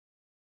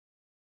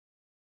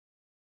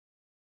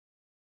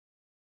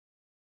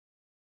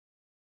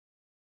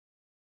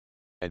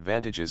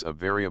Advantages of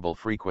variable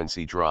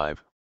frequency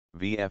drive,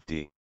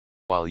 VFD.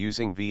 While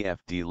using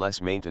VFD, less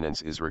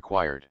maintenance is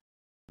required.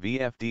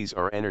 VFDs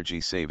are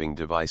energy-saving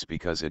device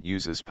because it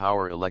uses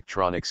power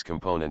electronics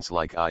components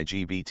like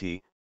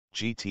IGBT,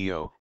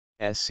 GTO,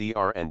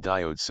 SCR and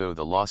diodes, so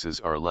the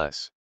losses are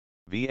less.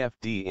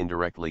 VFD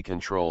indirectly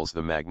controls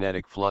the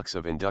magnetic flux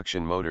of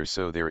induction motor,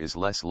 so there is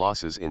less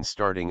losses in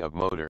starting of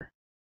motor.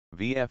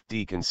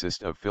 VFD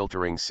consists of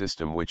filtering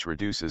system which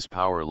reduces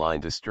power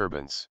line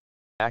disturbance.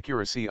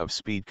 Accuracy of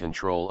speed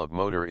control of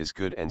motor is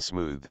good and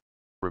smooth.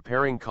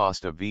 Repairing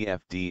cost of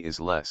VFD is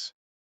less.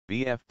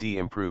 VFD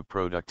improve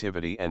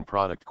productivity and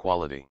product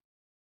quality.